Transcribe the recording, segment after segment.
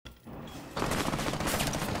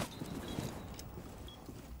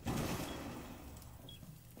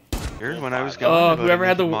Here, when I was going about whoever a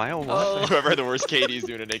had the naked mile. What? Whoever had the worst KD's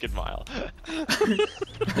doing a naked mile.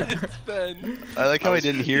 It's Ben. I like how I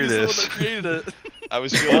didn't hear He's the one this. that created it. I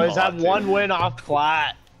was feeling Boys hot, have dude. one win off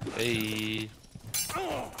plat. Hey.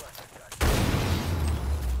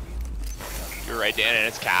 You're right, Dan, and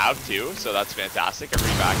it's Cav too, so that's fantastic.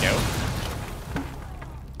 Everybody back out.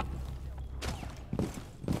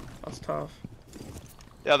 That's tough.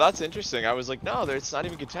 Yeah, that's interesting. I was like, no, it's not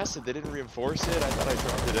even contested. They didn't reinforce it. I thought I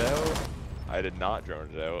droned it out. I did not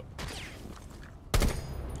drone it out.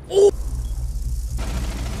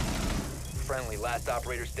 Friendly, last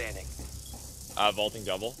operator standing. Vaulting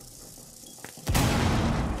double.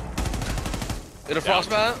 In a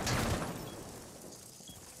frost mat?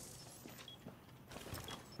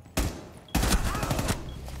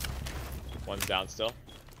 One's down still.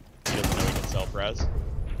 He doesn't know he can self-res.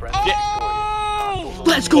 Friendly victorious.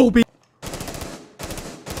 Let's go, baby.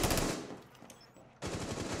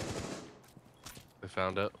 I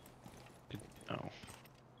found it. Oh.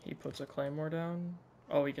 He puts a claymore down.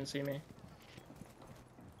 Oh, he can see me.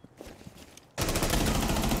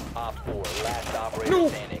 Op 4, last operator No.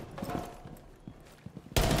 standing.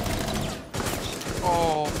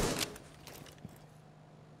 Oh.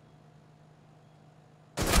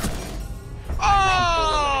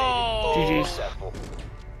 Oh! GG's. Successful.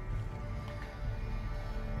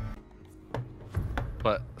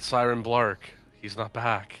 But Siren Blark, he's not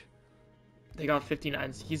back. They got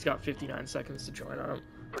 59. He's got 59 seconds to join on him.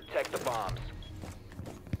 Protect the bombs.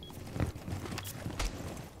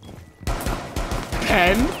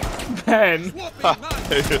 Ben? Ben.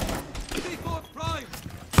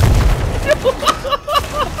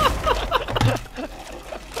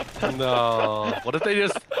 No. What if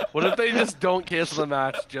they just don't cancel the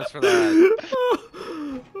match just for that?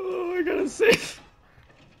 Oh, I gotta save.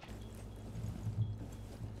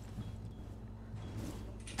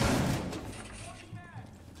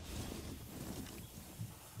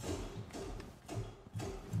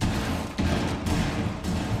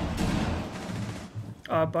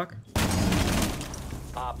 Buck.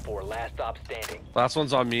 Op 4, last op standing. Last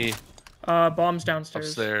one's on me. Bombs downstairs.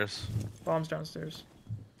 Upstairs. Bombs downstairs.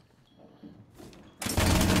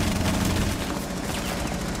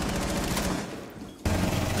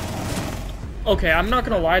 Okay, I'm not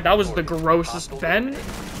gonna lie, that was the grossest. Ben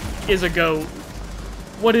is a goat.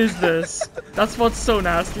 What is this? That's what's so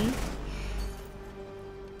nasty.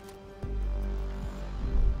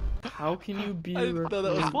 How can you be I didn't know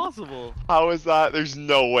that was possible. How is that? There's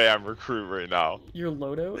no way I'm recruit right now. Your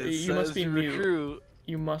loadout? It You must says be mute. recruit.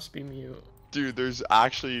 You must be mute. Dude, there's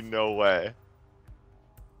actually no way.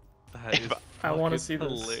 That is I want to fucking see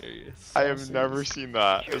this. hilarious. I have never seen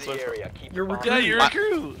that. Secure It's the like, area. Keep You're the bombs. Yeah, you're a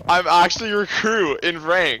recruit. I'm actually recruit in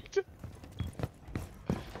ranked.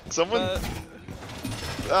 Someone. What?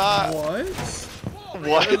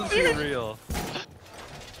 What? That doesn't seem real.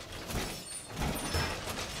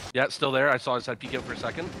 Yeah, it's still there. I saw his head peek out for a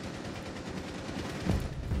second.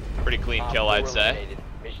 Pretty clean Op kill, 4 I'd say. eliminated.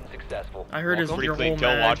 Mission successful. I heard his Welcome. your Pretty whole clean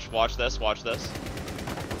kill. mag. Watch this. Watch this.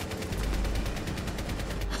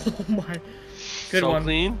 Oh my. Good So one.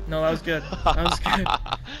 clean. No, that was good. That was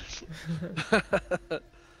good.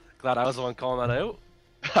 Glad I was the one calling that out.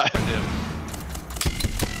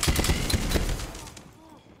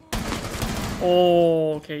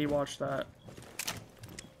 Oh, okay, you watched that.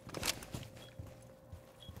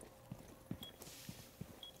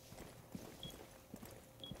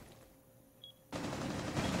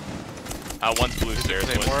 One's blue stairs.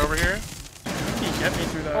 Say more over here. He get me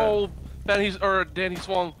through that. Oh, Dan, he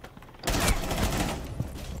swung.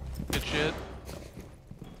 Good shit.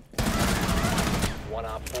 One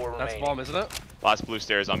op 4 That's remaining. bomb, isn't it? Last blue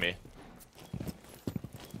stairs on me.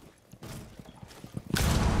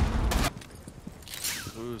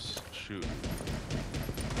 Who's shoot?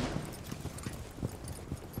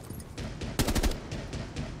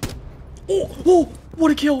 Oh, what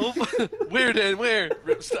a kill! Where, Dan? Where?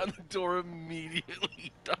 Rips down the door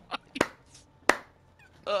immediately. Dies.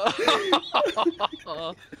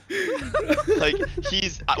 Like,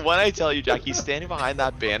 he's. When I tell you, Jack, he's standing behind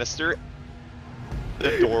that banister.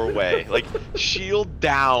 The doorway. Like, shield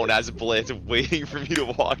down as a blitz, waiting for me to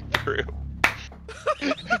walk through.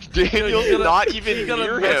 Daniel's not even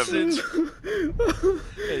near him.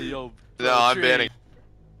 Hey, yo. No, I'm banning.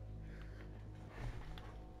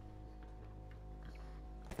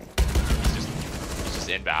 He's just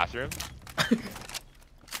in bathroom.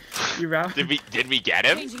 You round? Did we get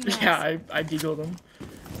him? Yeah, I deagled him.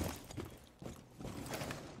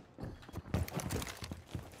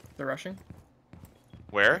 They're rushing.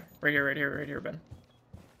 Where? Right here, Ben.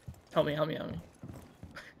 Help me. I'm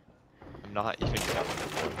I'm not even counting.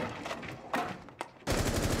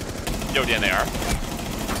 Yo, Dan, they are.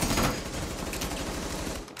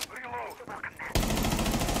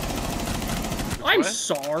 I'm What?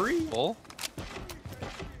 sorry. Bull?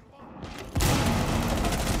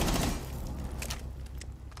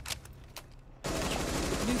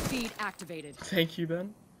 New feed activated. Thank you,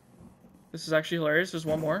 Ben. This is actually hilarious. There's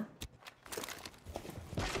one more.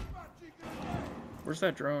 Where's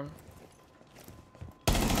that drone?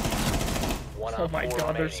 One Oh op my 4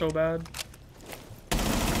 god, they're remaining. so bad.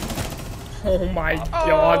 Oh my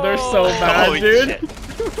god, they're so bad, Holy dude.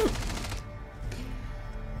 shit.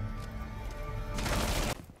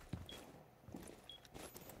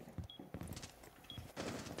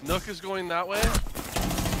 Nook is going that way.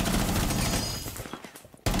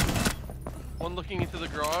 One looking into the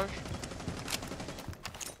garage.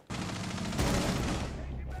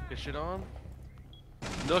 Get shit on.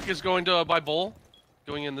 Nook is going to by Bull.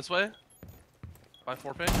 Going in this way. By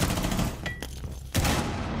 4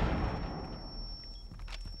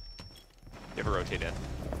 You ever rotate in?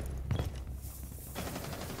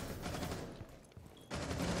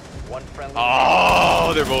 One friendly.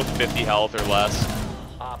 Oh, they're both 50 health or less.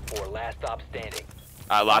 Op 4, last stop standing.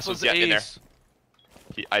 Last one's in there. Ace.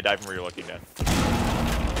 I died from where you're looking, Dan.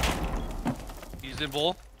 He's in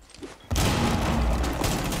Bull.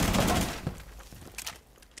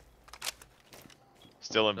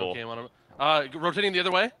 Still in No bull. game on him. Rotating the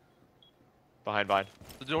other way. Behind.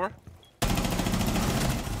 The door.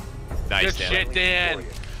 Nice, Good Dan. shit, Dan.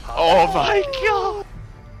 Oh my god!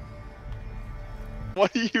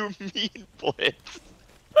 What do you mean, Blitz?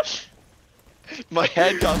 My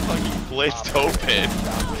head got fucking blitzed open.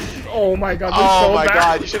 Oh my god, they're Oh so my bad.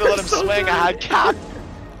 god, you should have let him They're so swing. I bad. had cap.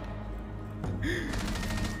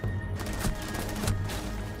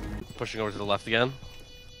 Pushing over to the left again.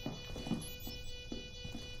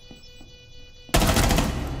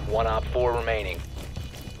 One op 4 remaining.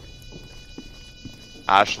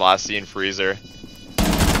 Ash, Lassie, and Freezer.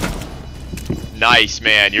 Nice,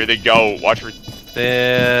 man. You're the GOAT. Watch for.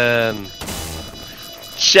 Dan.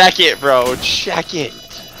 Check it, bro. Check it.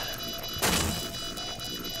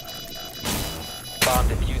 Bomb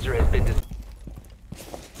diffuser has been dis-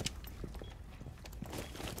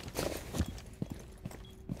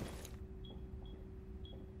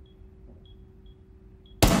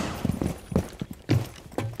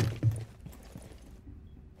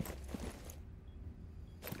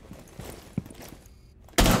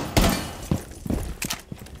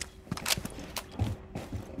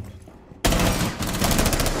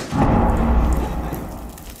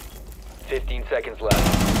 $15 seconds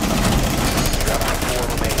left.